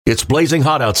It's blazing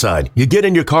hot outside. You get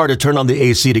in your car to turn on the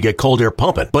AC to get cold air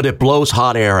pumping, but it blows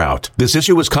hot air out. This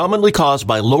issue is commonly caused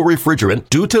by low refrigerant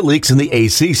due to leaks in the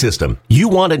AC system. You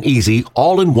want an easy,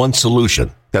 all-in-one solution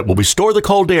that will restore the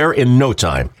cold air in no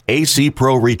time. AC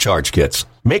Pro Recharge Kits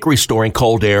make restoring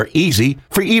cold air easy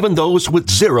for even those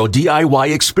with zero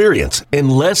DIY experience in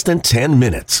less than 10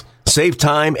 minutes. Save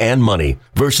time and money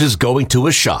versus going to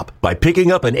a shop by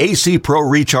picking up an AC Pro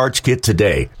Recharge Kit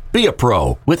today. Be a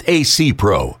pro with AC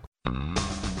Pro. There goes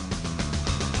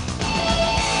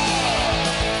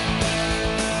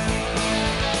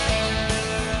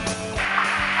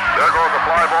a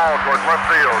fly ball towards left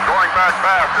field. Going back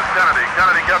fast is Kennedy.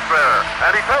 Kennedy gets there,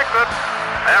 and he takes it.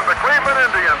 And the Cleveland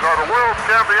Indians are the world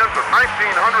champions of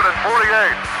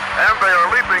 1948. And they are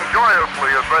leaping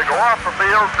joyously as they go off the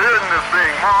field. Din is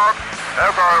being mobbed,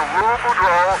 as are Rube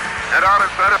Boudreau, and out in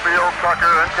center field, Tucker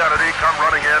and Kennedy come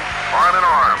running in arm in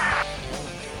arm.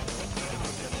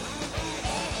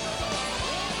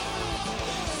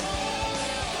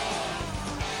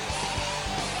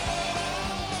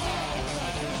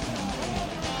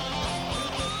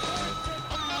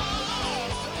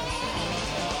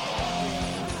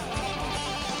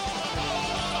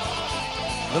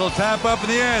 Little tap up in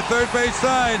the air, third base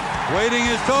side. Waiting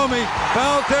is Thome.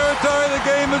 Foul territory, the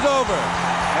game is over.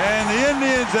 And the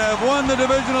Indians have won the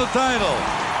divisional title.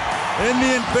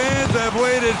 Indian fans have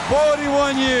waited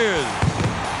 41 years.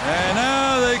 And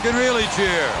now they can really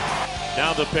cheer.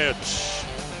 Now the pitch.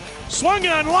 Swung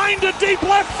on, line to deep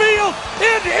left field.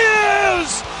 It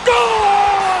is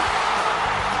gone!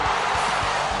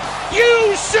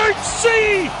 You should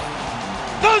see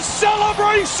the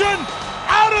celebration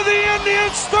out of the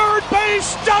Indians' third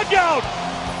base dugout.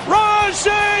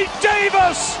 Rajai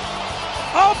Davis,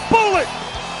 a bullet,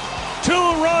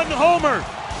 two-run homer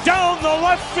down the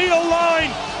left field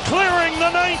line, clearing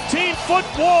the 19-foot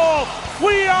wall.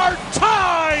 We are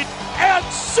tied at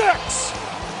 6.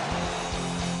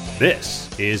 This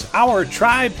is Our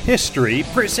Tribe History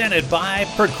presented by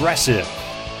Progressive.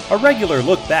 A regular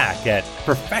look back at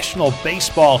professional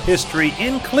baseball history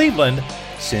in Cleveland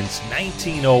since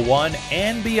 1901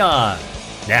 and beyond.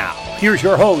 Now, here's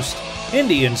your host,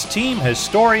 Indians team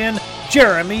historian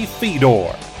Jeremy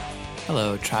Fedor.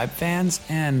 Hello, Tribe fans,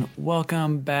 and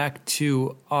welcome back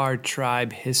to Our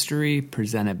Tribe History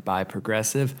presented by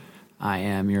Progressive. I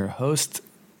am your host,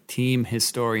 team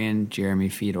historian Jeremy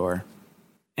Fedor.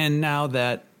 And now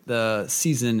that the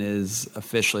season is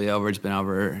officially over, it's been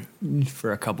over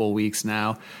for a couple of weeks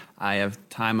now, I have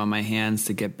time on my hands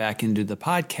to get back into the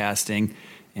podcasting.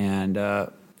 And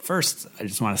first, I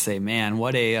just want to say, man,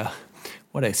 what a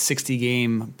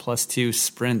 60-game +2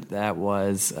 sprint that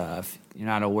was. If you're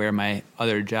not aware, my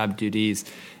other job duties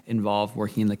involve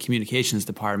working in the communications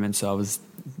department, so I was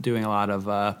doing a lot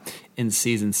of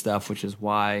in-season stuff, which is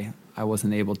why I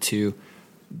wasn't able to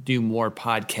do more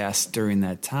podcasts during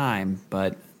that time.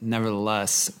 But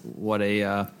nevertheless, what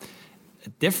a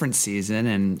different season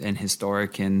and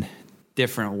historic in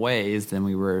different ways than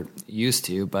we were used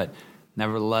to, but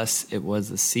nevertheless, it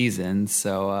was a season,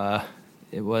 so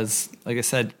it was, like I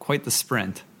said, quite the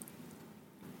sprint.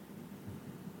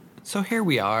 So here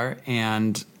we are,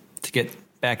 and to get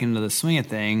back into the swing of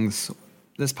things,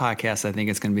 this podcast I think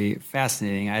is going to be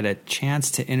fascinating. I had a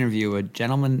chance to interview a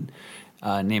gentleman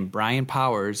named Brian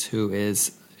Powers, who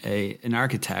is an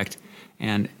architect,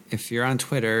 and if you're on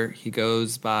Twitter, he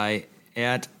goes by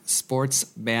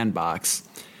 @SportsBandbox,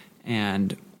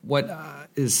 and what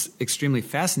is extremely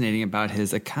fascinating about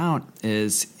his account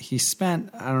is he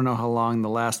spent, I don't know how long the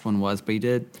last one was, but he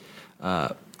did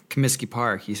Comiskey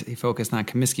Park. He focused on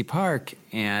Comiskey Park,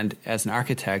 and as an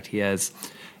architect, he has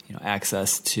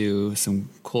access to some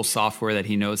cool software that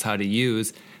he knows how to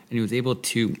use, and he was able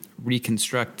to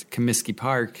reconstruct Comiskey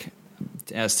Park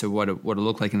as to what it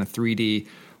looked like in a 3D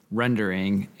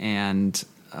rendering. And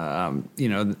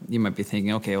you might be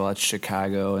thinking, okay, well, it's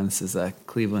Chicago, and this is a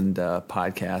Cleveland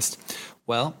podcast.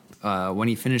 Well, when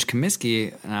he finished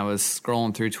Comiskey, and I was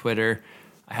scrolling through Twitter,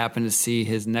 I happened to see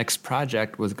his next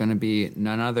project was going to be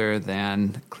none other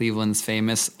than Cleveland's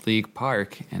famous League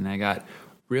Park, and I got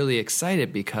really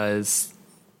excited because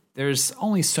there's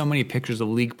only so many pictures of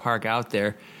League Park out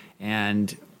there,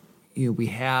 and we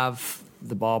have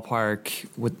the ballpark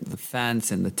with the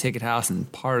fence and the ticket house and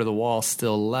part of the wall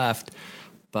still left,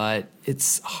 but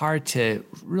it's hard to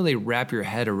really wrap your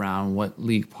head around what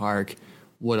League Park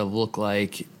would have looked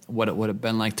like, what it would have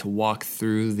been like to walk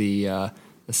through the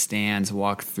stands,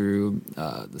 walk through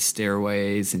the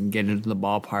stairways and get into the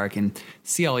ballpark and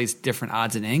see all these different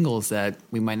odds and angles that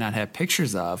we might not have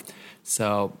pictures of.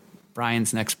 So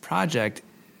Brian's next project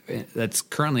that's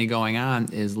currently going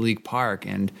on is League Park,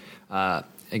 and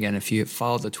again, if you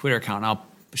follow the Twitter account, I'll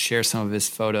share some of his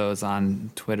photos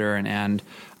on Twitter and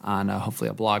on hopefully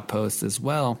a blog post as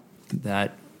well,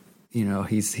 that, you know,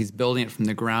 he's building it from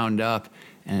the ground up,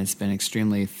 and it's been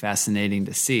extremely fascinating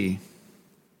to see.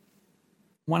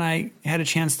 When I had a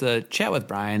chance to chat with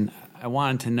Brian, I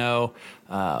wanted to know,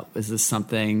 is this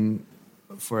something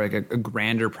for like a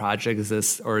grander project? Is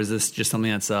this just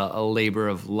something that's a labor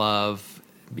of love?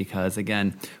 Because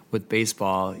again, with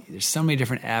baseball, there's so many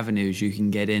different avenues you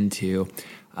can get into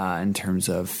in terms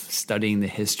of studying the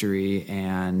history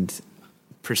and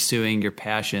pursuing your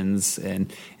passions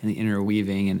and the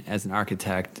interweaving. And as an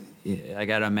architect, I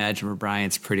got to imagine for Brian,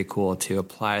 it's pretty cool to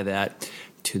apply that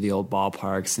to the old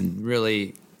ballparks and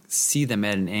really see them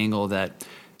at an angle that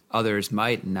others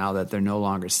might, now that they're no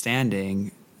longer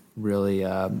standing, really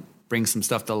bring some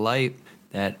stuff to light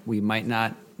that we might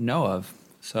not know of.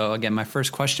 So again, my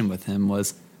first question with him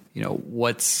was, you know,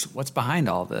 what's behind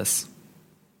all this?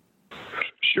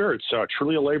 Sure. It's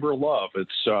truly a labor of love.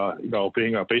 It's,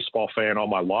 being a baseball fan all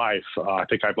my life, I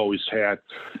think I've always had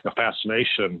a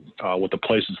fascination with the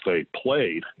places they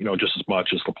played, just as much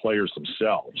as the players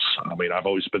themselves. I mean, I've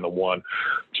always been the one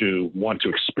to want to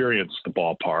experience the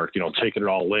ballpark, taking it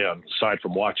all in. Aside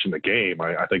from watching the game,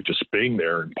 I think just being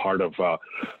there and part of the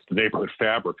neighborhood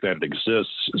fabric that it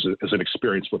exists is an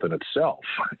experience within itself.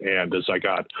 And as I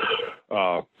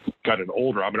gotten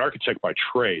older, I'm an architect by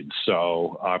trade,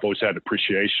 so I've always had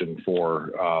appreciation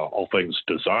for all things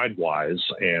design-wise,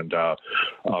 and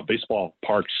baseball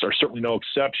parks are certainly no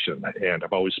exception. And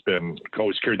I've always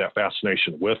carried that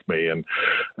fascination with me. And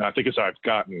I think as I've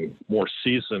gotten more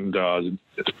seasoned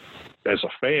as a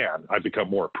fan, I've become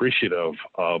more appreciative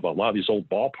of a lot of these old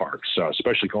ballparks,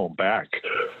 especially going back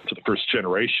to the first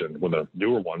generation when the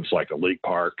newer ones like the League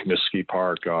Park, Comiskey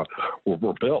Park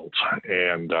were built.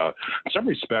 And in some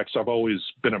respects, I've always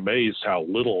been amazed how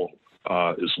little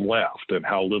is left and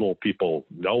how little people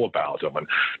know about them. And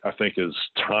I think as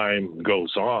time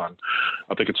goes on,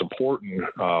 I think it's important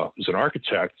as an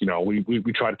architect,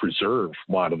 we try to preserve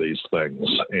a lot of these things,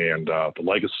 and the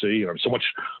legacy, so much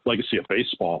legacy of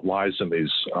baseball lies in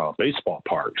these baseball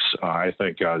parks. I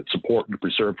think it's important to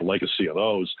preserve the legacy of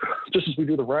those, just as we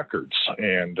do the records.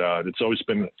 And it's always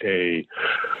been a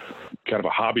kind of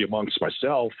a hobby amongst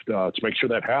myself to make sure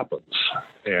that happens.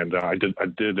 And I did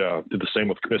the same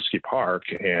with Comiskey Park,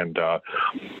 and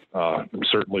I'm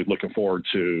certainly looking forward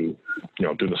to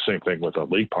doing the same thing with a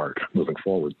League Park moving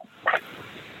forward.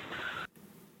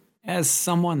 As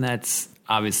someone that's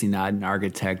obviously not an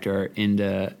architect or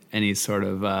into any sort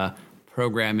of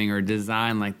programming or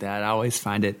design like that, I always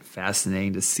find it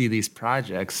fascinating to see these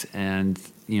projects and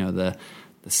the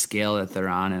scale that they're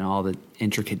on and all the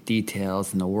intricate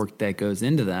details and the work that goes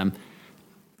into them.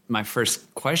 My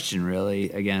first question really,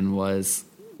 again, was,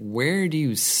 where do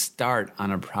you start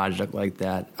on a project like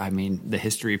that? I mean, the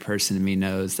history person in me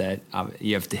knows that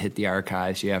you have to hit the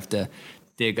archives. You have to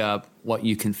dig up what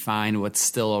you can find, what's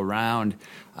still around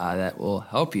that will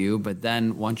help you. But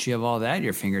then once you have all that at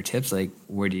your fingertips, like,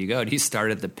 where do you go? Do you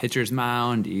start at the pitcher's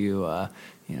mound? Do you,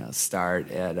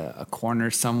 start at a corner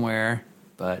somewhere?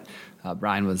 But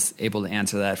Brian was able to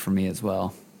answer that for me as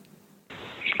well.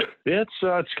 It's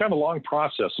kind of a long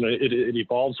process, and it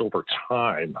evolves over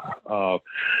time.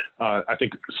 I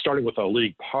think starting with a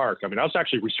League Park, I was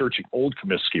actually researching old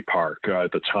Comiskey Park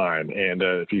at the time, and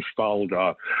if you followed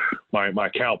my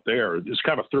account there, it's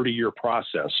kind of a 30-year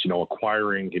process,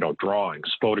 acquiring,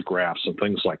 drawings, photographs, and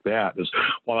things like that.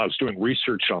 While I was doing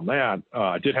research on that,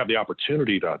 I did have the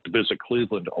opportunity to visit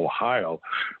Cleveland, Ohio,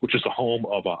 which is the home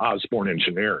of Osborne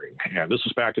Engineering. And this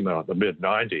was back in the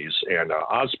mid-'90s, and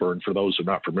Osborne, for those who are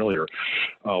not familiar,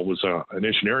 was an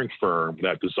engineering firm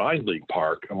that designed League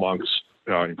Park amongst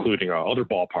including other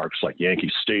ballparks like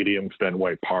Yankee Stadium,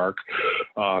 Fenway Park,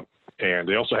 and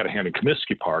they also had a hand in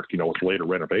Comiskey Park, with later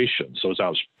renovations. So as I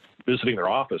was visiting their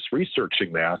office,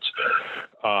 researching that,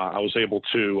 I was able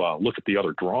to look at the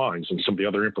other drawings and some of the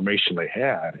other information they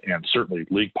had, and certainly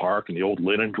League Park and the old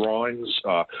linen drawings.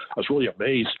 I was really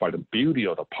amazed by the beauty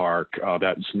of the park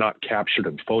that is not captured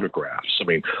in photographs. A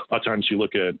lot of times you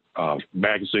look at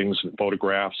magazines and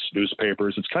photographs,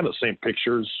 newspapers, it's kind of the same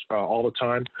pictures all the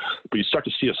time, but you start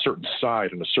to see a certain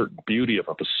side and a certain beauty of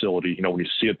a facility, when you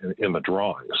see it in the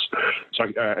drawings. So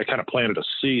I kind of planted a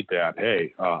seed that,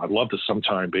 hey, I'd love to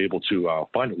sometime be able to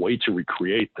find a way to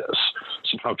recreate this.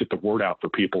 somehow get the word out for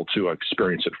people to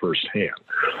experience it firsthand.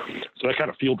 So that kind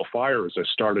of fueled the fire as I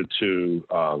started to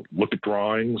look at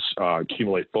drawings,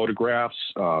 accumulate photographs,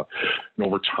 and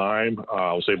over time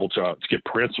I was able to get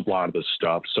prints of a lot of this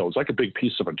stuff. So it's like a big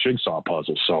piece of a jigsaw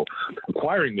puzzle. So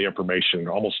acquiring the information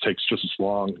almost takes just as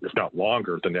long, if not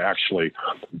longer, than to actually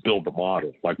build the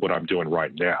model, like what I'm doing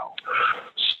right now.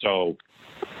 So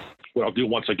what I'll do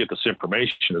once I get this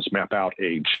information is map out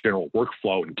a general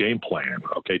workflow and game plan.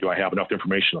 Okay, do I have enough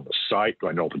information on the site? Do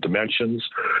I know the dimensions?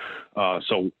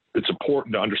 So it's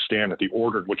important to understand that the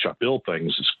order in which I build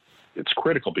things it's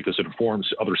critical because it informs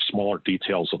other smaller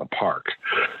details of the park.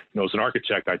 As an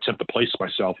architect, I attempt to place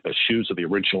myself in the shoes of the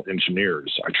original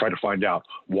engineers. I try to find out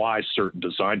why certain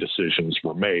design decisions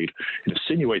were made and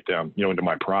insinuate them, into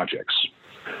my projects.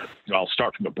 I'll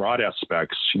start from the broad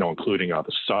aspects, including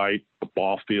the site, the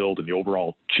ball field, and the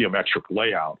overall geometric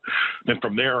layout. Then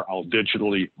from there, I'll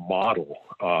digitally model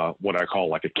what I call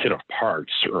like a kit of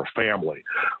parts or a family,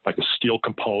 like the steel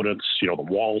components, the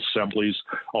wall assemblies.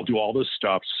 I'll do all this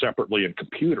stuff separately in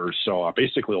computers. So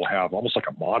basically, I'll have almost like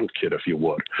a model kit, if you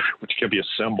would, which can be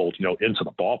assembled, into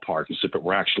the ballpark as if it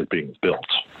were actually being built.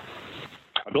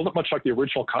 I built it much like the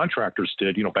original contractors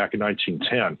did, back in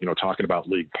 1910, talking about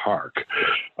League Park.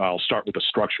 I'll start with the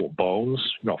structural bones,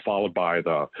 followed by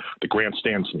the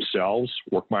grandstands themselves,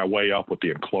 work my way up with the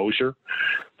enclosure,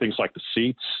 things like the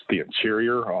seats, the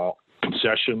interior,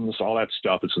 concessions, all that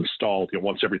stuff is installed,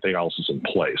 once everything else is in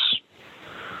place.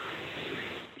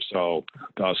 So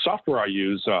the software I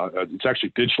use, it's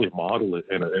actually digitally modeled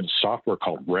in a software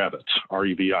called Revit,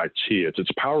 R-E-V-I-T. It's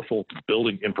powerful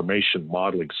building information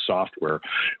modeling software,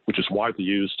 which is widely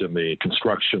used in the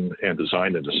construction and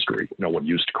design industry. When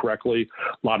used correctly,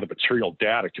 a lot of the material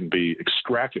data can be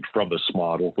extracted from this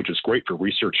model, which is great for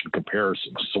research and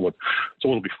comparisons. So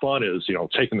what'll be fun is,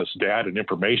 taking this data and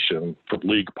information from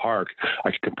League Park,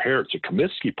 I can compare it to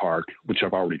Comiskey Park, which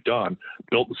I've already done,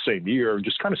 built the same year, and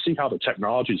just kind of see how the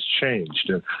technology changed.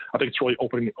 And I think it's really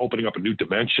opening up a new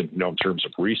dimension, in terms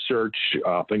of research,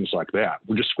 things like that.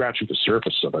 We're just scratching the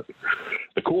surface of it.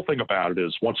 The cool thing about it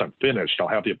is once I'm finished, I'll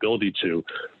have the ability to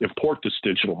import this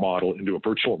digital model into a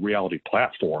virtual reality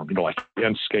platform, like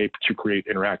Enscape, to create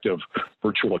interactive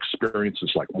virtual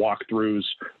experiences like walkthroughs,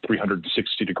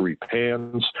 360-degree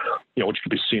pans, which can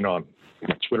be seen on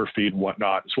my Twitter feed and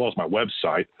whatnot, as well as my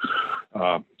website.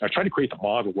 I try to create the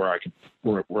model where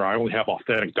I only have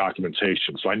authentic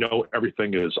documentation, so I know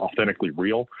everything is authentically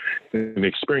real, and the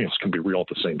experience can be real at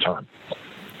the same time.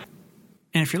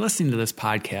 And if you're listening to this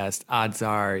podcast, odds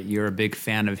are you're a big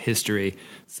fan of history.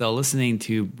 So listening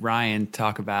to Brian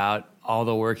talk about all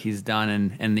the work he's done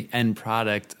and the end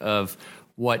product of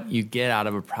what you get out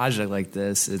of a project like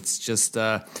this, it's just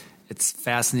it's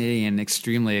fascinating and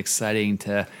extremely exciting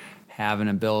to have an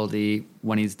ability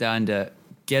when he's done to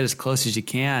get as close as you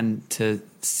can to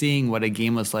seeing what a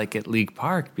game was like at League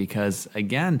Park, because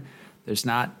again, there's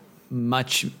not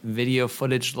much video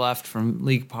footage left from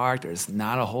League Park. There's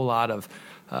not a whole lot of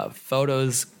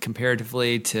photos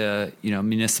comparatively to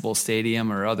Municipal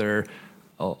Stadium or other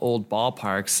old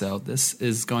ballparks. So this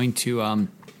is going to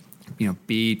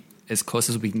be as close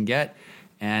as we can get.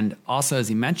 And also, as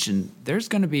he mentioned, there's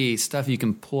going to be stuff you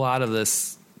can pull out of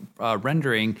this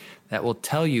rendering that will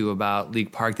tell you about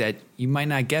League Park that you might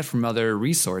not get from other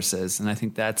resources. And I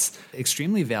think that's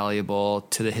extremely valuable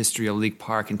to the history of League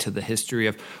Park and to the history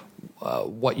of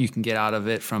what you can get out of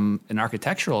it from an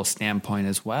architectural standpoint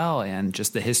as well, and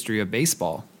just the history of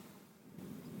baseball.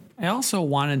 I also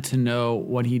wanted to know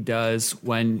what he does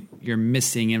when you're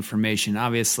missing information.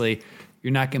 Obviously,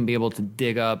 you're not going to be able to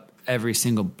dig up every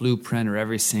single blueprint or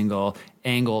every single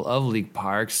angle of League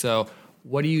Park. So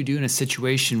what do you do in a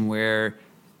situation where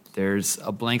there's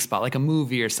a blank spot, like a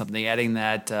movie or something, adding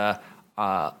that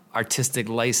artistic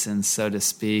license, so to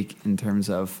speak, in terms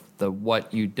of the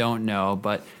what you don't know?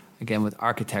 But again, with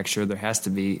architecture, there has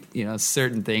to be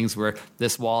certain things where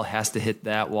this wall has to hit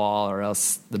that wall, or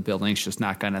else the building's just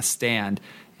not going to stand.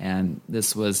 And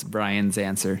this was Brian's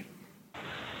answer.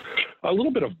 A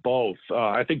little bit of both.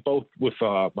 I think both with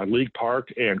my League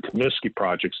Park and Comiskey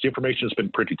projects, the information has been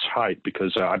pretty tight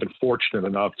because I've been fortunate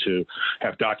enough to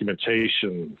have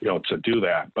documentation, to do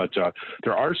that. But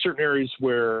there are certain areas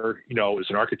where, as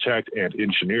an architect and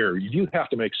engineer, you have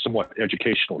to make somewhat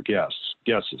educational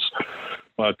guesses.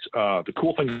 But the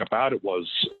cool thing about it was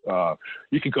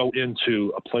you could go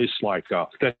into a place like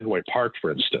Fenway Park,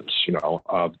 for instance.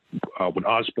 When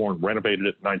Osborne renovated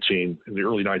it in the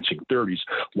early 1930s,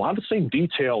 a lot of the same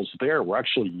details there were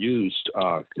actually used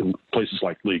in places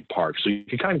like League Park. So you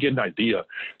can kind of get an idea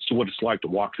as to what it's like to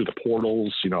walk through the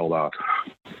portals, the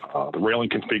railing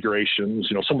configurations,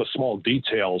 some of the small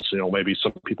details, maybe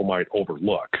some people might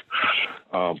overlook.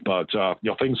 But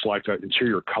things like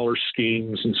interior color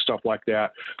schemes and stuff like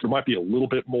that, there might be a little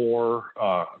bit more,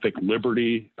 I think,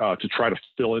 liberty to try to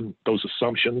fill in those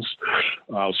assumptions.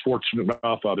 I was fortunate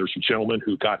enough, there's a gentleman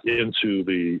who got into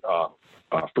the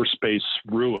first base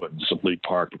ruins of League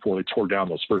Park before they tore down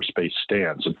those first base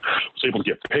stands, and was able to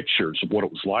get pictures of what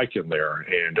it was like in there.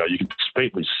 And you can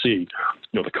faintly see,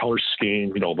 the color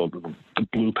scheme, the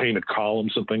blue painted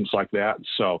columns and things like that.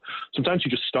 So sometimes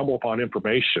you just stumble upon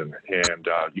information, and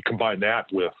you combine that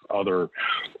with other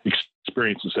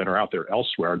experiences that are out there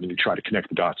elsewhere, and then you try to connect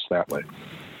the dots that way.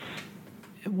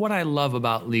 What I love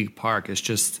about League Park is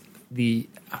just I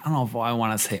don't know if I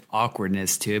want to say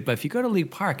awkwardness to it, but if you go to League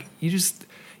Park,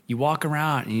 you walk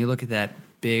around and you look at that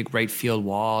big right field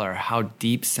wall or how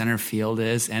deep center field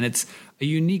is, and it's a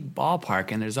unique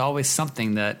ballpark, and there's always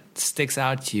something that sticks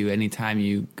out to you anytime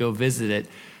you go visit it.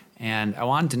 And I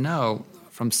wanted to know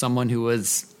from someone who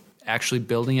was actually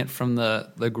building it from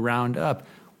the ground up,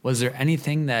 was there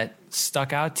anything that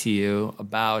stuck out to you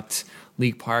about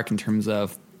League Park in terms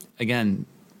of, again,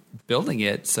 building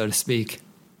it, so to speak?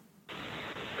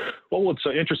 Well, what's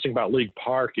interesting about League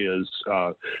Park is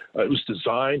it was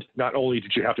designed, not only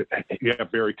did you have a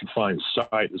very confined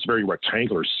site, it was a very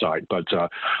rectangular site, but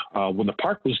when the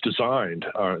park was designed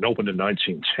and opened in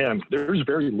 1910, there's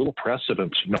very little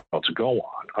precedent to go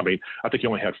on. I mean, I think you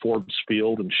only had Forbes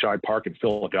Field and Shibe Park in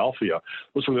Philadelphia.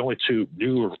 Those were the only two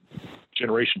newer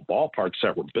generation ballparks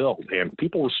that were built, and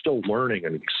people were still learning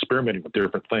and experimenting with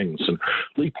different things. And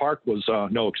League Park was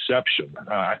no exception.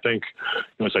 I think,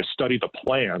 as I studied the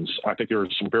plans, I think there were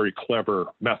some very clever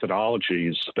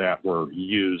methodologies that were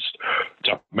used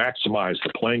to maximize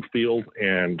the playing field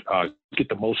and get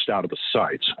the most out of the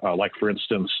site. Like, for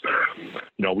instance,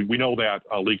 we know that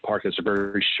League Park has a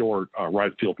very short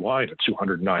right field line at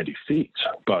 290 feet,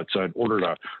 but in order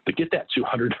to get that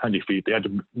 290 feet, they had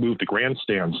to move the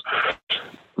grandstands,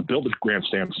 build the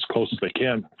grandstands as close as they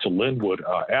can to Linwood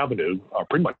Avenue,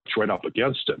 pretty much right up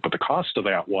against it. But the cost of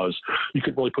that was you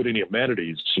couldn't really put any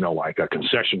amenities, like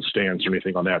concession stands or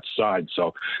anything on that side.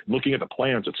 So looking at the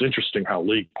plans, it's interesting how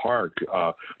League Park,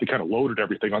 they kind of loaded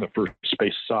everything on the first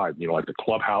base side, like the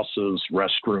clubhouses,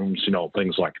 restrooms,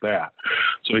 things like that.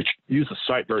 So they used the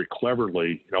site very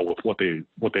cleverly, with what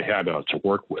they had to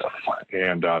work with.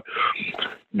 And,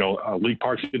 League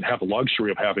Park didn't have the luxury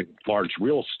of having large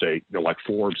real estate, like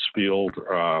Forbes Field,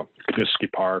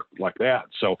 Comiskey Park, like that.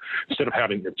 So instead of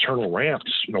having internal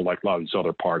ramps, like a lot of these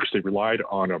other parks, they relied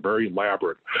on a very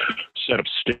elaborate set of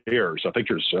stairs. I think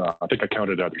I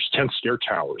counted there's 10 stair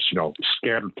towers,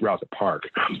 scattered throughout the park,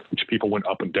 which people went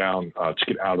up and down to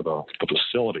get out of the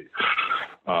facility,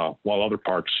 while other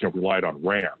parks, relied on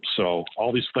ramps. So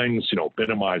all these things,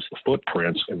 minimize the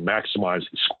footprints and maximize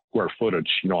the square footage,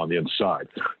 on the inside.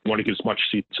 You want to get as much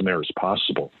seats in there as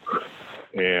possible.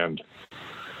 And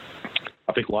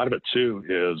I think a lot of it, too,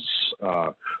 is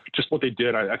just what they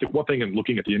did. I think one thing in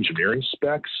looking at the engineering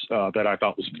specs that I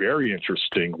thought was very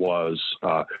interesting was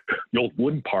the old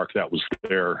wooden park that was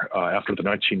there after the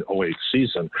 1908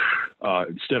 season.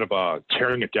 Instead of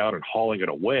tearing it down and hauling it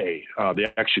away,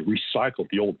 they actually recycled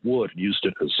the old wood and used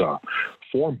it as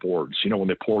form boards, when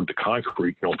they poured the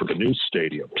concrete, for the new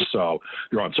stadium. So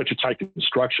you're on such a tight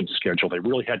construction schedule, they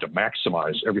really had to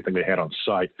maximize everything they had on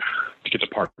site to get the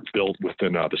park built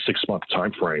within the 6-month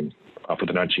time frame for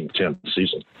the 1910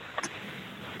 season.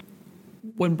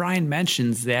 When Brian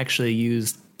mentions they actually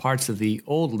used parts of the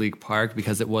old League Park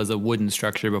because it was a wooden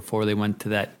structure before they went to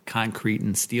that concrete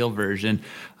and steel version,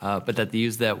 but that they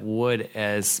used that wood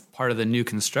as part of the new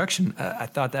construction, I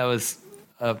thought that was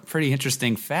a pretty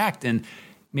interesting fact. And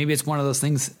maybe it's one of those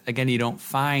things, again, you don't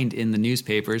find in the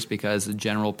newspapers because the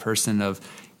general person of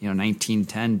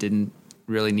 1910 didn't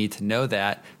really need to know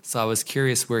that. So I was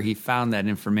curious where he found that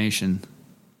information.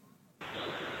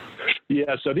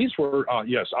 Yeah, so these were,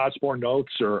 Osborne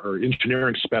notes or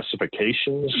engineering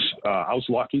specifications. I was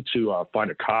lucky to find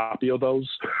a copy of those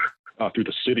through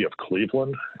the city of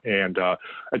Cleveland. And a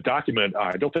document,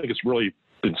 I don't think it's really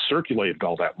been circulated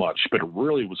all that much, but it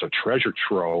really was a treasure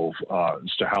trove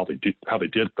as to how they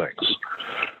did things.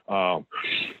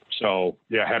 So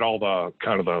yeah, I had all the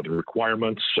kind of the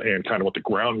requirements and kind of what the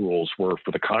ground rules were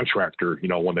for the contractor,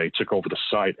 when they took over the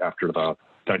site after the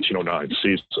 1909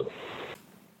 season.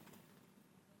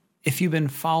 if you've been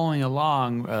following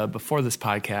along before this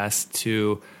podcast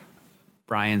to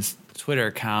Brian's Twitter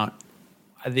account,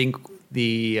 I think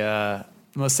the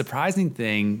most surprising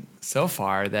thing so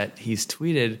far that he's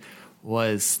tweeted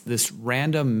was this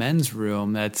random men's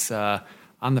room that's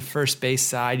on the first base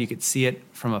side. You could see it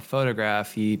from a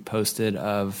photograph he posted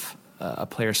of a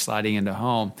player sliding into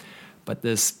home. But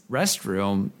this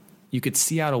restroom, you could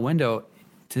see out a window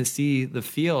to see the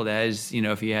field as,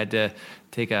 if you had to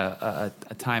take a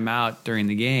timeout during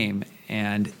the game.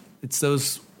 And it's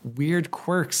those weird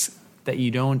quirks that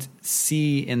you don't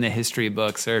see in the history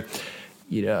books, or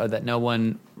that no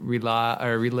one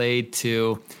relayed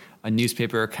to a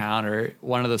newspaper account, or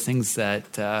one of those things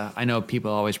that I know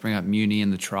people always bring up Muni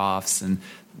and the troughs, and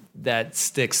that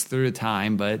sticks through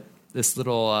time. But this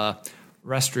little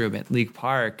restroom at League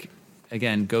Park,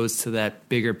 again, goes to that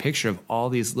bigger picture of all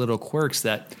these little quirks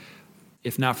that,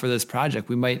 if not for this project,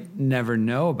 we might never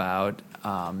know about,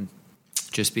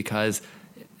 just because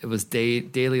it was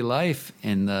daily life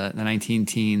in the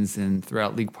 19-teens and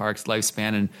throughout League Park's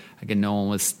lifespan. And again, no one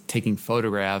was taking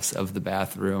photographs of the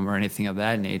bathroom or anything of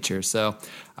that nature. So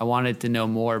I wanted to know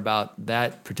more about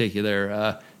that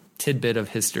particular tidbit of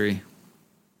history.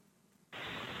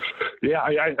 Yeah,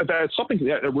 that's something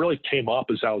that really came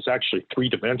up as I was actually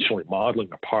three-dimensionally modeling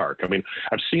the park. I mean,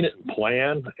 I've seen it in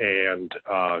plan, and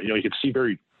you can see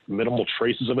very minimal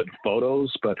traces of it in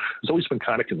photos, but it's always been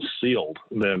kind of concealed.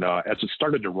 And then as it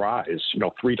started to rise,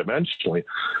 three-dimensionally,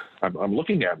 I'm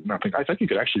looking at it and I think you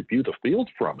could actually view the field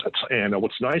from it. And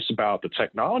what's nice about the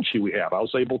technology we have, I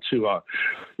was able to,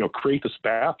 create this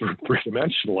bathroom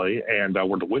three-dimensionally, and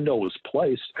where the window was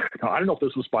placed. Now, I don't know if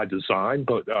this was by design,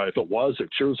 but if it was, it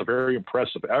sure was a very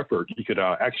impressive effort. You could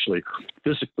actually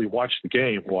physically watch the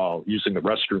game while using the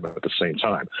restroom at the same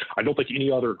time. I don't think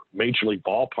any other major league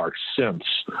ballpark since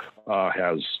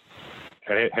has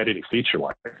had any feature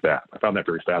like that. I found that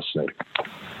very fascinating.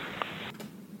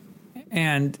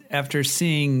 And after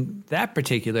seeing that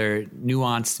particular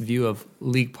nuanced view of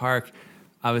League Park,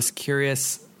 I was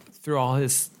curious, through all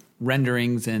his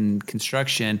renderings and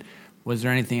construction, was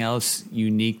there anything else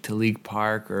unique to League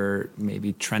Park, or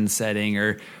maybe trend setting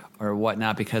or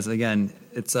whatnot? Because again,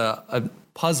 it's a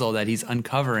puzzle that he's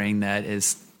uncovering that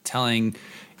is telling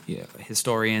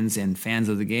historians and fans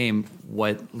of the game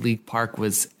what League Park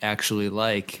was actually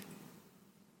like.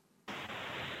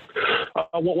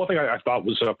 Well, one thing I thought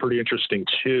was pretty interesting,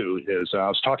 too, is I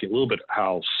was talking a little bit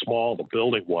how small the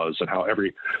building was and how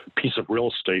every piece of real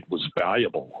estate was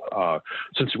valuable.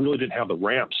 Since we really didn't have the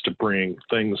ramps to bring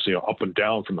things up and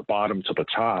down from the bottom to the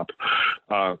top,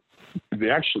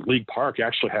 League Park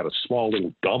actually had a small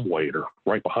little dumbwaiter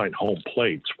right behind home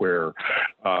plate where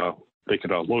they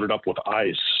could load it up with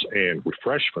ice and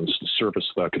refreshments to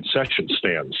service the concession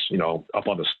stands, up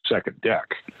on the second deck,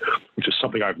 which is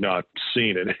something I've not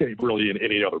seen in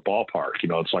any other ballpark.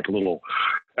 It's like a little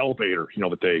elevator,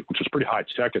 which was pretty high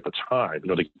tech at the time.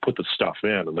 They put the stuff in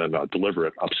and then deliver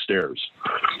it upstairs,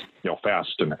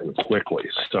 fast and quickly.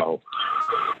 So,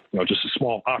 just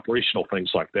small operational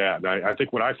things like that. And I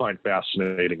think what I find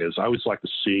fascinating is I always like to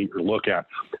see or look at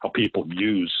how people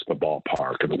use the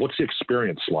ballpark and what's the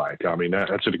experience like. I mean,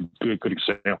 that's a good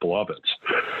example of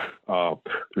it.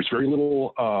 There's very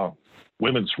little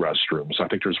women's restrooms. I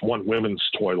think there's one women's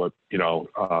toilet,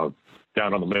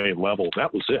 down on the main level.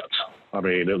 That was it. I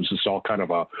mean, it was just all kind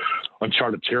of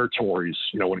uncharted territories,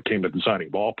 when it came to designing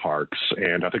ballparks.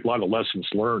 And I think a lot of the lessons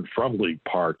learned from League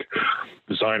Park,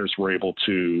 designers were able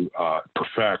to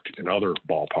perfect in other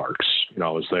ballparks,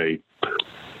 as they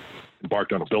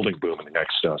embarked on a building boom in the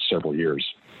next several years.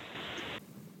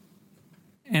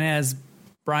 And as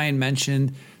Brian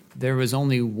mentioned, there was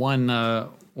only one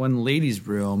ladies'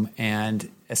 room, and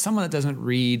as someone that doesn't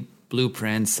read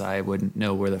blueprints, I wouldn't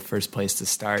know where the first place to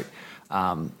start.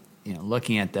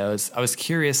 Looking at those, I was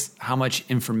curious how much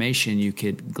information you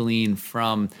could glean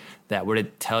from that. Would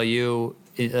it tell you,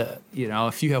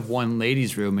 if you have one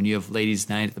ladies' room and you have ladies'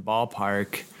 night at the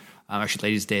ballpark, actually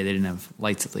ladies' day, they didn't have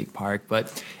lights at League Park,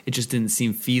 but it just didn't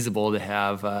seem feasible to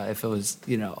have if it was,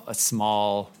 a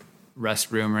small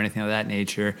restroom or anything of that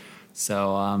nature.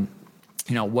 So,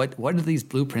 what do these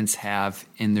blueprints have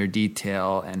in their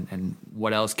detail, and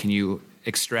what else can you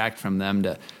extract from them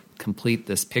to complete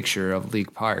this picture of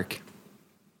League Park?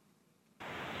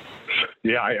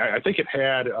 Yeah, I think it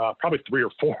had probably 3 or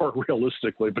 4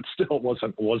 realistically, but still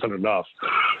wasn't enough.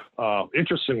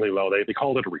 Interestingly, though, they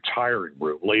called it a retiring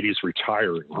room, ladies'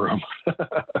 retiring room.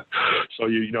 So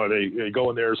they go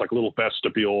in there, there's like a little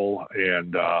vestibule,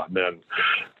 and then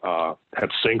had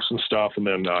sinks and stuff, and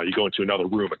then you go into another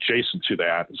room adjacent to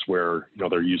that is where they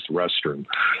use the restroom.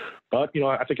 But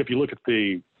I think if you look at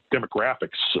the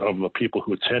demographics of the people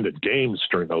who attended games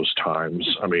during those times.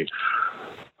 I mean,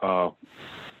 a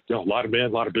lot of men, a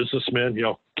lot of businessmen,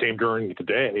 came during the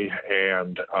day,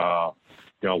 and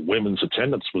women's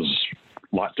attendance was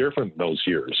a lot different in those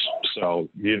years. So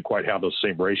you didn't quite have those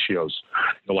same ratios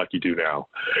like you do now.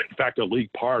 In fact, at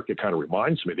League Park, it kind of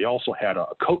reminds me, they also had a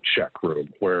coat check room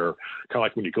where kind of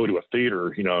like when you go to a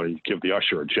theater, you give the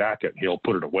usher a jacket and he'll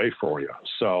put it away for you.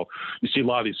 So you see a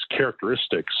lot of these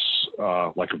characteristics,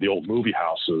 like of the old movie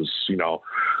houses,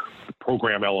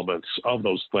 program elements of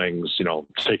those things,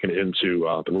 taken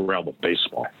into the realm of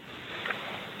baseball.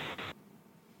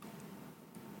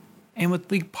 And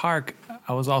with League Park,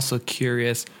 I was also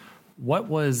curious, what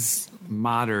was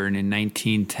modern in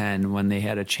 1910 when they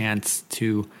had a chance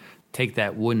to take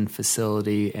that wooden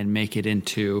facility and make it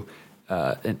into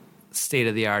a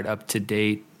state-of-the-art,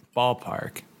 up-to-date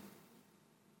ballpark?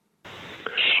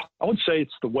 I would say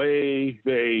it's the way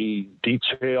they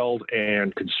detailed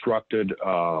and constructed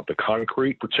the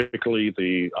concrete, particularly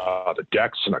the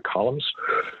decks and the columns.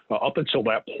 Up until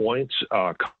that point,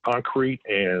 concrete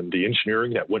and the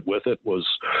engineering that went with it was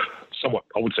somewhat,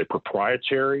 I would say,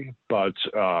 proprietary, but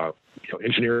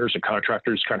engineers and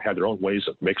contractors kind of had their own ways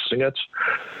of mixing it.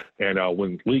 And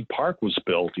when League Park was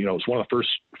built, it was one of the first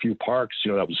few parks,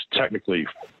 that was technically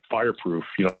fireproof,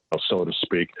 so to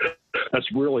speak. That's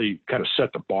really kind of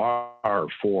set the bar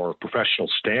for professional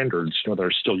standards, that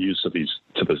are still used to this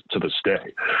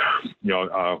day.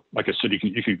 Like I said,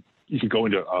 you could go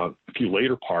into a few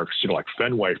later parks, like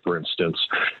Fenway, for instance.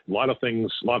 A lot of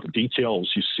the details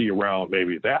you see around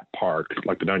maybe that park,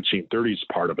 like the 1930s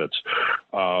part of it,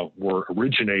 were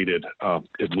originated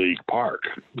at League Park,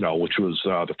 which was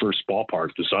the first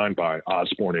ballpark designed by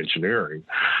Osborne Engineering.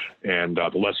 And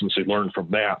the lessons they learned from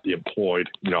that, they employed,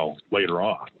 later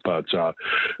on. But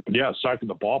yeah, aside from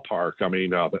the ballpark, I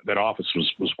mean, that office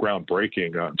was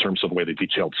groundbreaking in terms of the way they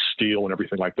detailed steel and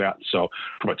everything like that. So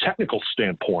from a technical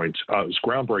standpoint, it was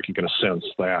groundbreaking in a sense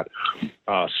that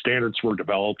standards were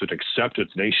developed and accepted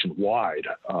nationwide,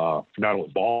 not only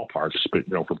ballparks, but,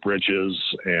 for bridges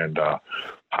and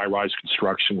high-rise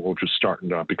construction, which was starting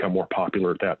to become more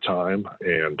popular at that time,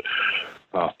 and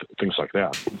things like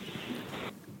that.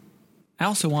 I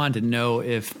also wanted to know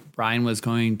if Brian was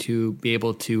going to be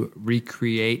able to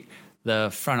recreate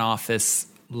the front office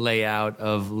layout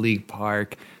of League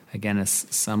Park. Again, as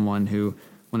someone who,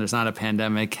 when there's not a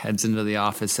pandemic, heads into the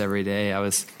office every day, I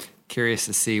was curious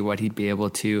to see what he'd be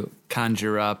able to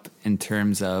conjure up in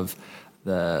terms of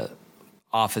the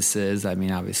offices. I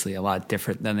mean, obviously a lot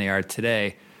different than they are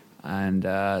today. And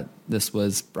this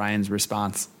was Brian's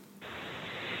response.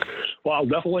 Well, I'll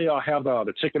definitely have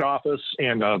the ticket office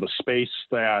and the space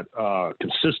that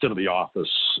consisted of the office.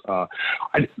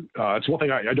 It's one thing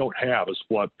I don't have is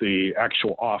what the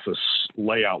actual office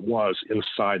layout was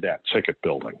inside that ticket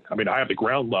building. I mean, I have the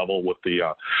ground level with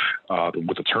the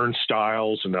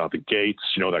turnstiles and the gates,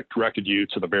 that directed you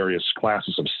to the various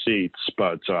classes of seats.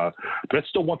 But that's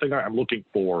still one thing I'm looking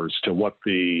for as to what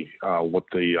the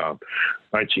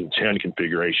 1910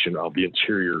 configuration of the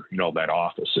interior, that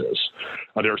office is.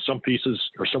 There are some pieces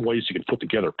or some ways you can put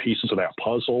together pieces of that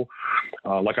puzzle.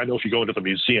 Like I know if you go into the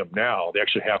museum now, they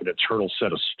actually have an internal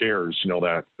set of stairs,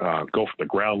 that go from the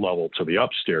ground level to the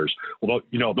upstairs. Well,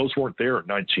 those weren't there in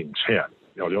 1910.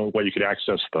 The only way you could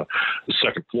access the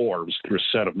second floor was through a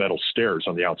set of metal stairs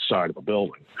on the outside of the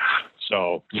building.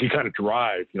 So you can kind of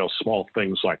drive, small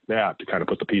things like that to kind of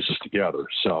put the pieces together.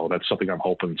 So that's something I'm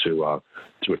hoping to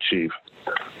achieve.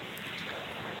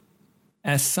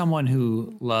 As someone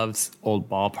who loves old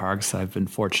ballparks, I've been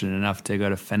fortunate enough to go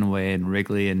to Fenway and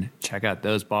Wrigley and check out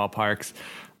those ballparks.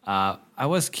 I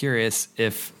was curious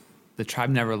if the Tribe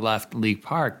never left League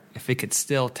Park, if it could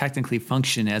still technically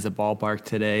function as a ballpark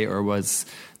today, or was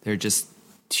there just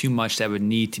too much that would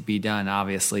need to be done,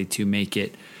 obviously, to make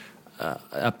it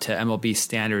up to MLB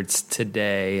standards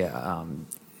today?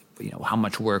 How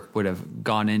much work would have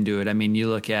gone into it? I mean, you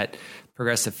look at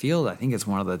Progressive Field, I think it's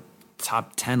one of the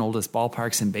top 10 oldest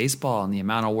ballparks in baseball, and the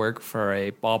amount of work for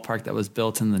a ballpark that was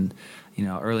built in the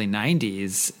early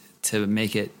 90s to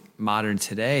make it modern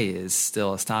today is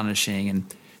still astonishing. And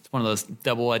it's one of those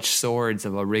double-edged swords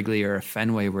of a Wrigley or a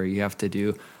Fenway where you have to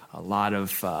do a lot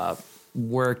of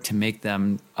work to make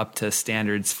them up to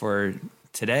standards for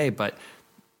today. But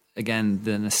again,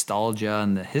 the nostalgia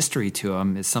and the history to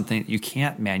them is something that you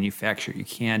can't manufacture. You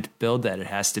can't build that. It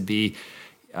has to be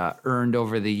earned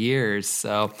over the years.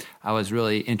 So I was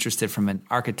really interested from an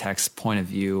architect's point of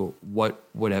view, what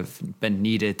would have been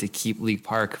needed to keep League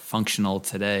Park functional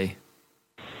today?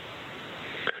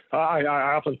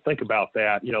 I often think about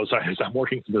that, as I'm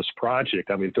working through this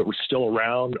project. I mean, if it were still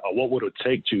around, what would it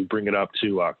take to bring it up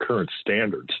to current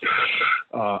standards?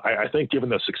 I think given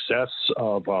the success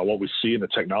of what we see in the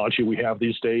technology we have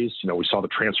these days, we saw the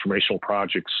transformational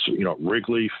projects,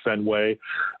 Wrigley, Fenway.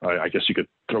 I guess you could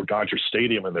throw Dodger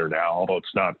Stadium in there now, although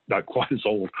it's not quite as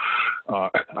old.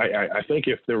 I think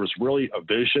if there was really a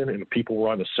vision and people were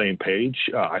on the same page,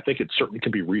 I think it certainly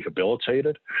can be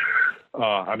rehabilitated.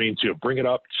 To bring it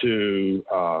up to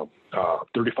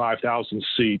 35,000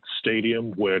 seat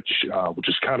stadium, which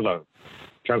is kind of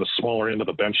the smaller end of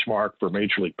the benchmark for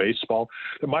Major League Baseball.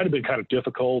 It might have been kind of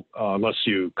difficult unless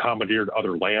you commandeered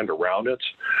other land around it.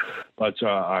 But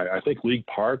I think League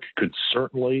Park could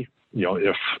certainly,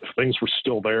 if things were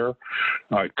still there,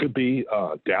 it could be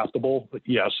adaptable.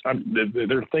 Yes,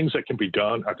 there are things that can be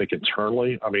done, I think,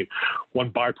 internally. I mean,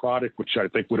 one byproduct, which I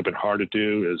think would have been hard to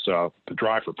do, is the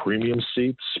drive for premium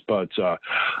seats. But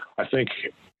I think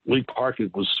League Park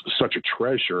was such a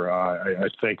treasure. I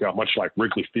think much like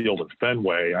Wrigley Field and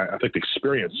Fenway, I think the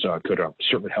experience could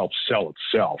certainly help sell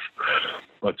itself.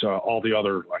 But all the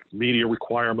other media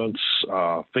requirements,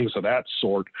 things of that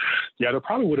sort, there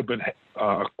probably would have been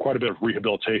quite a bit of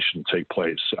rehabilitation take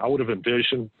place. I would have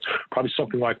envisioned probably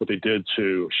something like what they did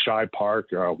to Shibe Park,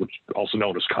 which also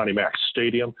known as Connie Mack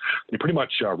Stadium. They pretty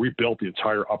much rebuilt the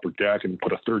entire upper deck and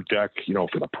put a third deck,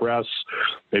 for the press.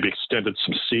 Maybe extended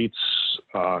some seats,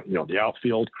 the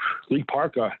outfield. League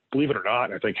Park, believe it or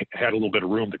not, I think had a little bit of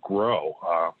room to grow.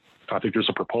 I think there's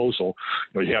a proposal.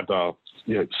 You have the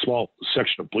small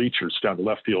section of bleachers down the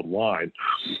left field line.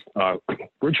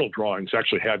 Original drawings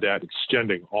actually had that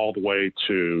extending all the way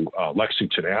to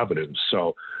Lexington Avenue.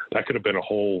 So that could have been a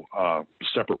whole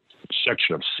separate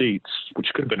section of seats, which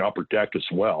could have been upper deck as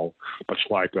well, much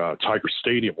like Tiger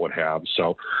Stadium would have.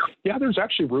 So, there's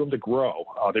actually room to grow.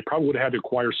 They probably would have had to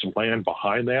acquire some land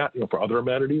behind that, for other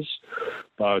amenities.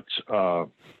 But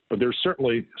there's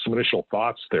certainly some initial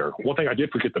thoughts there. One thing I did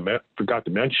forgot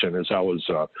to mention as I was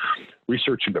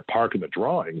researching the park and the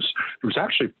drawings,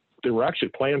 there were actually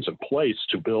plans in place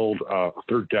to build a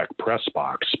third deck press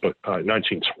box, but in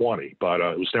 1920, but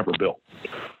it was never built.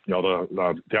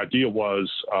 The idea was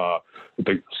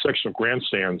the section of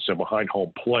grandstands and behind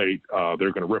home plate,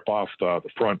 they're going to rip off the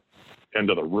front end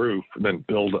of the roof and then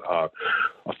build a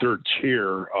third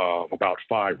tier of about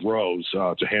 5 rows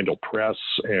to handle press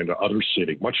and other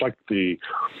seating, much like the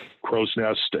Crow's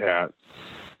Nest at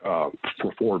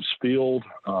for Forbes Field,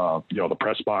 the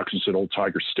press boxes at Old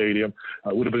Tiger Stadium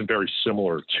would have been very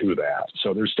similar to that.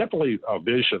 So there's definitely a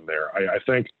vision there. I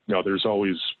think, there's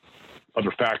always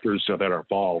other factors that are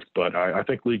involved, but I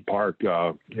think League Park,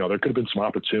 there could have been some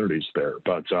opportunities there,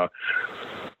 but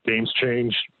games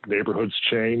change, neighborhoods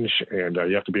change, and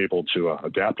you have to be able to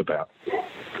adapt to that.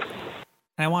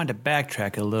 I wanted to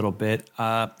backtrack a little bit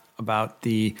about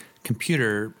the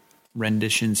computer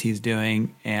renditions he's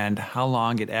doing and how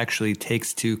long it actually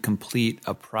takes to complete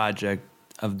a project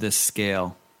of this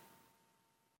scale.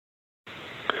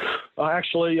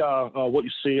 Actually, what you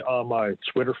see on my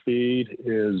Twitter feed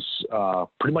is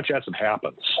pretty much as it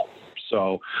happens.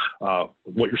 So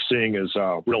what you're seeing is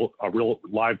a real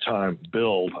live-time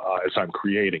build as I'm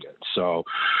creating it. So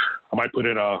I might put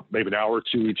in maybe an hour or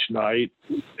two each night,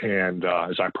 and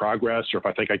as I progress, or if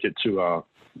I think I get to a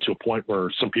point where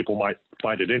some people might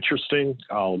find it interesting,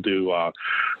 I'll do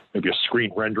maybe a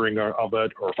screen rendering of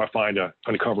it, or if I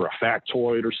uncover a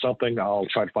factoid or something, I'll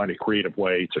try to find a creative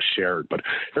way to share it. But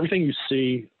everything you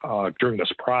see during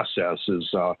this process is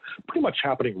pretty much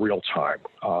happening real time.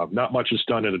 Not much is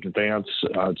done in advance.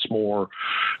 It's more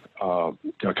kind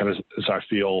of as I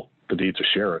feel the need to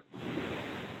share it.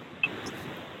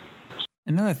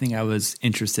 Another thing I was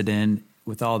interested in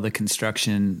with all the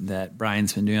construction that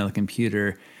Brian's been doing on the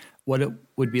computer, what it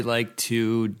would be like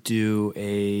to do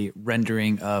a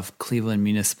rendering of Cleveland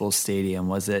Municipal Stadium.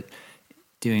 Was it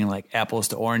doing like apples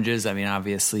to oranges? I mean,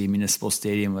 obviously Municipal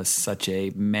Stadium was such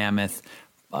a mammoth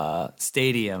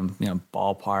stadium,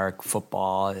 ballpark,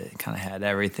 football, it kind of had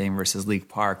everything, versus League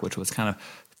Park, which was kind of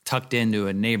tucked into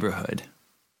a neighborhood.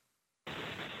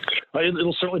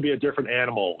 It'll certainly be a different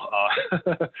animal.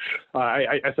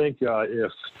 I think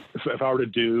if I were to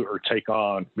do or take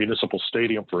on Municipal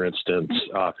Stadium, for instance,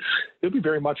 it would be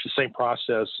very much the same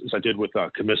process as I did with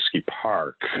Comiskey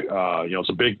Park.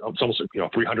 It's almost a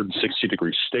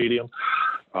 360-degree stadium.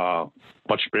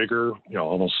 much bigger,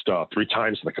 almost 3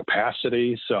 times the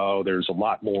capacity. So there's a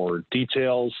lot more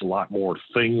details, a lot more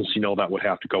things, that would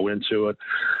have to go into it.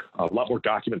 A lot more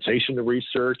documentation to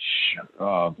research.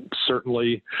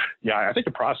 Certainly, I think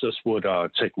the process would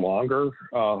take longer,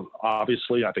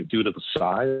 obviously, I think due to the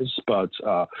size, but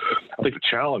I think the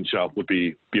challenge would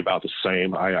be about the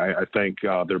same. I think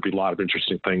there'd be a lot of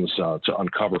interesting things to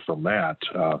uncover from that.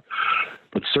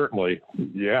 But certainly,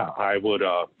 I would,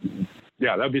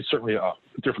 that'd be certainly a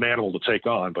different animal to take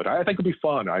on, but I think it'd be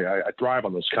fun. I thrive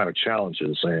on those kind of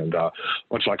challenges, and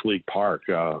much like League Park,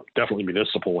 definitely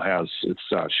Municipal has its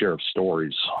share of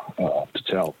stories to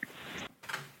tell.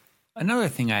 Another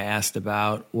thing I asked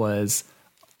about was,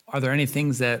 are there any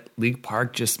things that League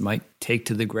Park just might take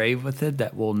to the grave with it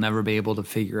that we'll never be able to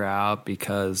figure out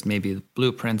because maybe the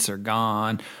blueprints are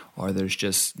gone, or there's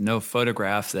just no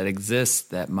photographs that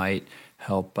exist that might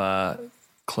help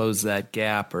close that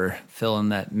gap or fill in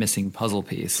that missing puzzle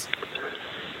piece?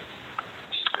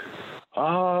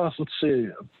 Let's see.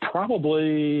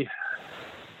 Probably,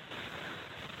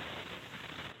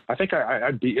 I think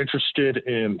I'd be interested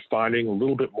in finding a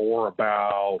little bit more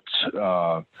about,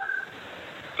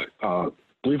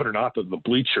 believe it or not, the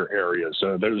bleacher areas.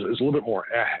 There's a little bit more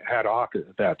ad hoc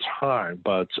at that time,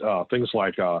 but things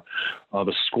like the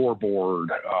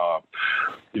scoreboard,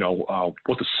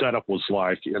 what the setup was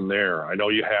like in there. I know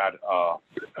you had,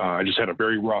 I just had a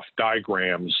very rough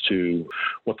diagrams to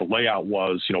what the layout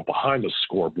was, behind the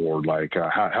scoreboard, like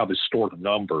how they store the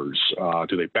numbers.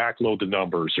 Do they backload the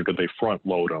numbers, or do they front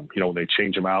load them, when they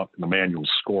change them out in the manual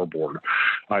scoreboard?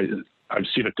 I've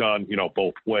seen it done,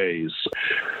 both ways.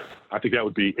 I think that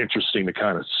would be interesting to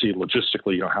kind of see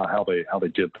logistically, how they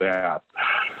did that.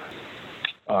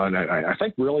 And I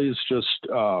think really it's just,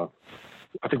 I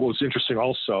think what was interesting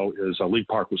also is League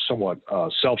Park was somewhat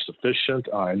self-sufficient.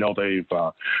 I know they've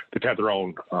had their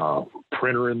own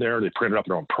printer in there. They printed up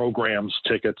their own programs,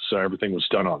 tickets. Everything was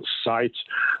done on site.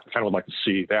 I kind of would like to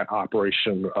see that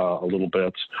operation a little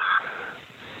bit.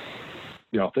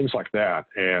 Things like that.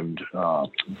 And I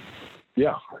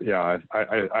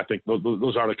think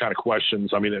those are the kind of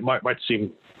questions. I mean, it might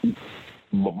seem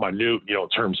minute, in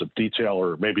terms of detail,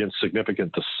 or maybe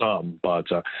insignificant to some, but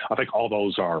I think all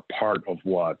those are part of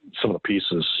what some of the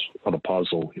pieces of the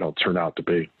puzzle, turn out to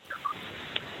be.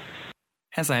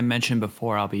 As I mentioned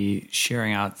before, I'll be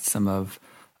sharing out some of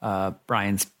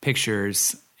Brian's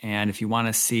pictures, and if you want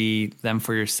to see them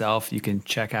for yourself, you can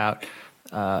check out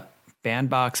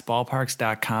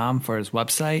bandboxballparks.com for his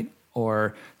website,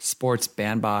 or Sports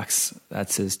Bandbox,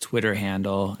 that's his Twitter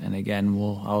handle. And again,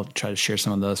 I'll try to share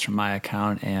some of those from my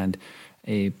account and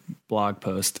a blog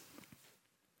post.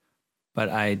 But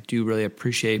I do really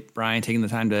appreciate Brian taking the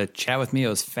time to chat with me. It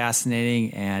was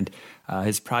fascinating, and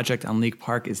his project on League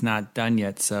Park is not done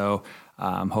yet, so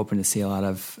I'm hoping to see a lot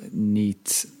of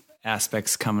neat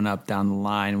aspects coming up down the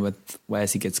line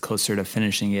as he gets closer to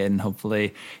finishing it, and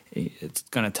hopefully it's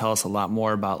going to tell us a lot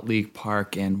more about League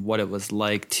Park and what it was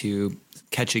like to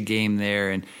catch a game there,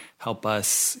 and help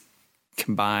us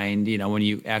combine, when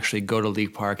you actually go to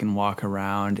League Park and walk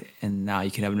around, and now you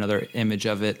can have another image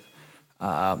of it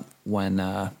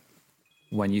when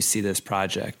you see this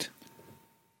project.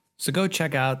 So go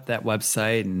check out that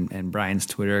website and Brian's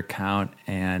Twitter account,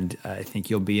 and I think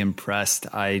you'll be impressed.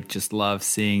 I just love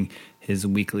seeing his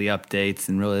weekly updates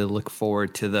and really look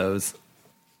forward to those.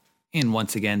 And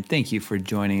once again, thank you for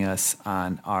joining us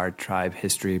on Our Tribe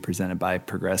History presented by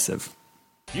Progressive.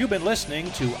 You've been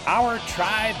listening to Our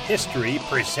Tribe History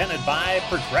presented by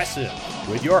Progressive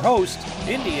with your host,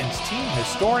 Indians team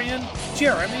historian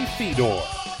Jeremy Fedor.